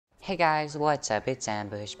Hey guys, what's up? It's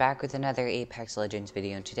Ambush, back with another Apex Legends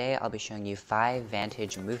video, and today I'll be showing you 5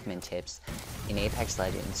 Vantage movement tips in Apex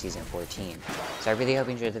Legends Season 14. So I really hope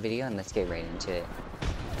you enjoyed the video, and let's get right into it.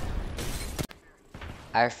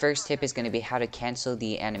 Our first tip is going to be how to cancel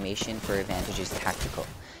the animation for Vantage's tactical.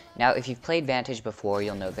 Now, if you've played Vantage before,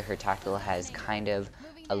 you'll know that her tactical has kind of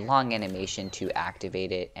a long animation to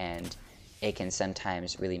activate it, and it can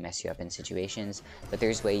sometimes really mess you up in situations, but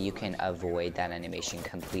there's a way you can avoid that animation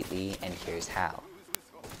completely, and here's how.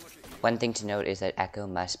 One thing to note is that Echo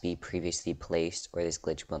must be previously placed or this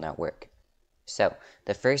glitch will not work. So,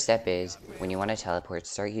 the first step is, when you want to teleport,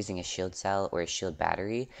 start using a shield cell or a shield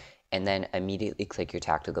battery, and then immediately click your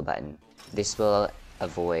tactical button. This will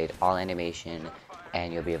avoid all animation,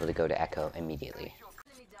 and you'll be able to go to Echo immediately.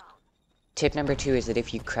 Tip number 2 is that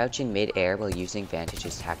if you crouch in mid-air while using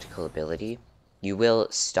Vantage's tactical ability, you will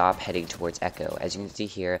stop heading towards Echo. As you can see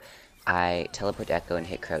here, I teleport to Echo and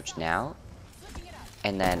hit crouch now,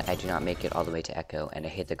 and then I do not make it all the way to Echo, and I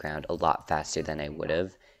hit the ground a lot faster than I would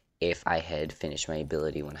have if I had finished my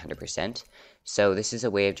ability 100%. So this is a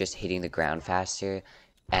way of just hitting the ground faster,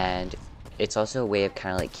 and it's also a way of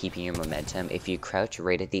kind of like keeping your momentum. If you crouch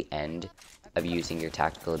right at the end of using your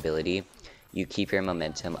tactical ability, you keep your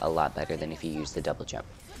momentum a lot better than if you use the double jump.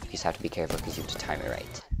 You just have to be careful because you have to time it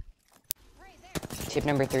right. Tip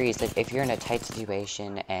number 3 is that if you're in a tight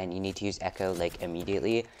situation and you need to use Echo like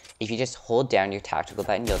immediately, if you just hold down your tactical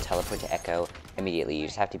button, you'll teleport to Echo immediately. You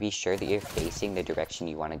just have to be sure that you're facing the direction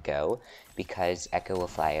you want to go, because Echo will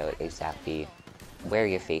fly out exactly where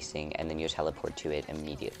you're facing, and then you'll teleport to it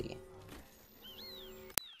immediately.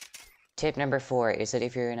 Tip number 4 is that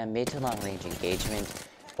if you're in a mid to long range engagement,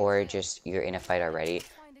 or just you're in a fight already,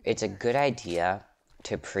 it's a good idea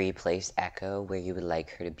to pre-place Echo where you would like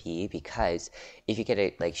her to be, because if you get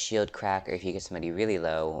a like shield crack, or if you get somebody really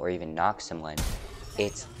low, or even knock someone,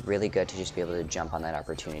 it's really good to just be able to jump on that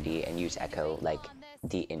opportunity and use Echo like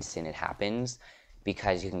the instant it happens,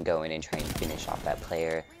 because you can go in and try and finish off that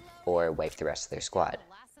player or wipe the rest of their squad.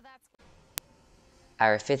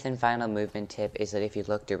 Our 5th and final movement tip is that if you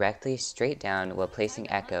look directly straight down while placing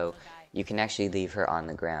Echo, you can actually leave her on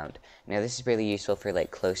the ground. Now this is really useful for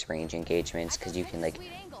like close range engagements, because you can like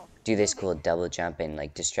do this cool double jump and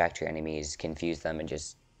like distract your enemies, confuse them, and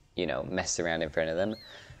just, you know, mess around in front of them.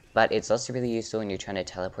 But it's also really useful when you're trying to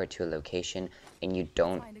teleport to a location and you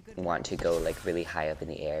don't want to go like really high up in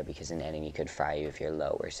the air, because an enemy could fry you if you're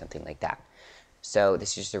low or something like that. So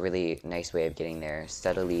this is just a really nice way of getting there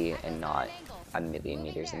steadily and not a million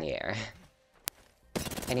meters in the air.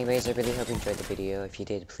 Anyways, I really hope you enjoyed the video. If you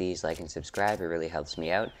did, please like and subscribe. It really helps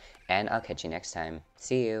me out. And I'll catch you next time.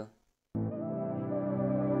 See you!